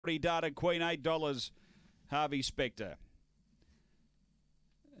Data Queen, $8. Harvey Spectre.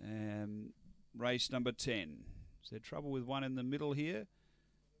 Race number 10. Is there trouble with one in the middle here?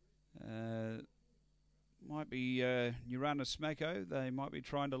 Might be Uranus Smacko. They might be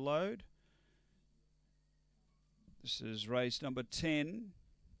trying to load. This is race number 10.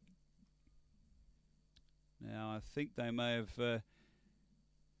 Now, I think they may have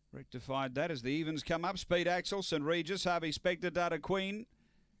rectified that as the evens come up. Speed Axel, St Regis, Harvey Spectre, Data Queen.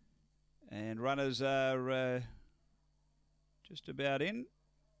 And runners are just about in.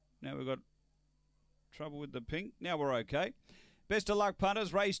 Now we've got trouble with the pink. Now we're okay. Best of luck,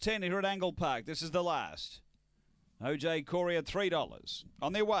 punters. Race 10 here at Angle Park. This is the last. OJ Corey at $3.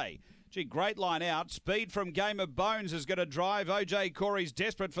 On their way. Gee, great line out. Speed from Game of Bones is going to drive. OJ Corey's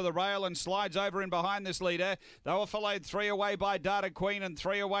desperate for the rail and slides over in behind this leader. They were followed 3 away by Data Queen and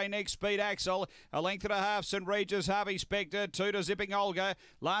 3 away next Speed Axel. A length and a half, St Regis, Harvey Spectre, 2 to Zipping Olga.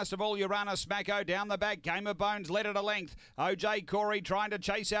 Last of all, Uranus Smacko down the back. Game of Bones led at a length. OJ Corey trying to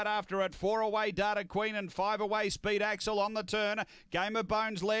chase out after it. 4 away Data Queen and 5 away Speed Axel on the turn. Game of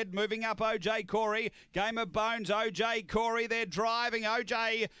Bones led, moving up OJ Corey. Game of Bones, OJ Corey, they're driving.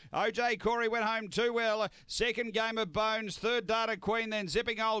 OJ Corey went home too well. Second Game of Bones, third Data Queen, then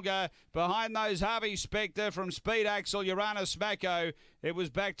Zipping Olga. Behind those, Harvey Spectre from Speed Axel, Uranus Smacko. It was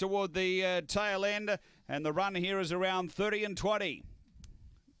back toward the tail end, and the run here is around 30 and 20.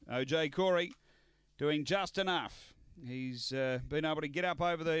 OJ Corey doing just enough. He's been able to get up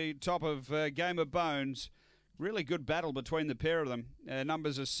over the top of Game of Bones. Really good battle between the pair of them.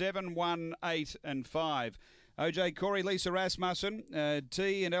 Numbers are 7, 1, 8 and 5. OJ Corey, Lisa Rasmussen,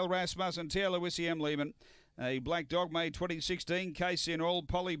 T and L Rasmussen, T. Aloisi M. Lehman. A Black Dog, May 2016, Casey and all,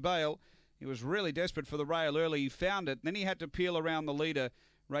 Polly Bale. He was really desperate for the rail early. He found it. Then he had to peel around the leader,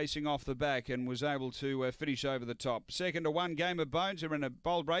 racing off the back, and was able to finish over the top. Second to 1, Game of Bones. They're in a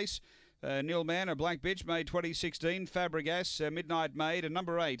bold race. Neil Mann, a Black Bitch, May 2016. Fabregas, Midnight Maid. And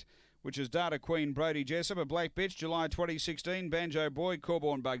number 8, which is Data Queen, Brody Jessup, a Black Bitch, July 2016. Banjo Boy,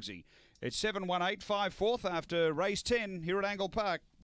 Corborn Bugsy. It's 7-1-8-5 4th after race 10 here at Angle Park.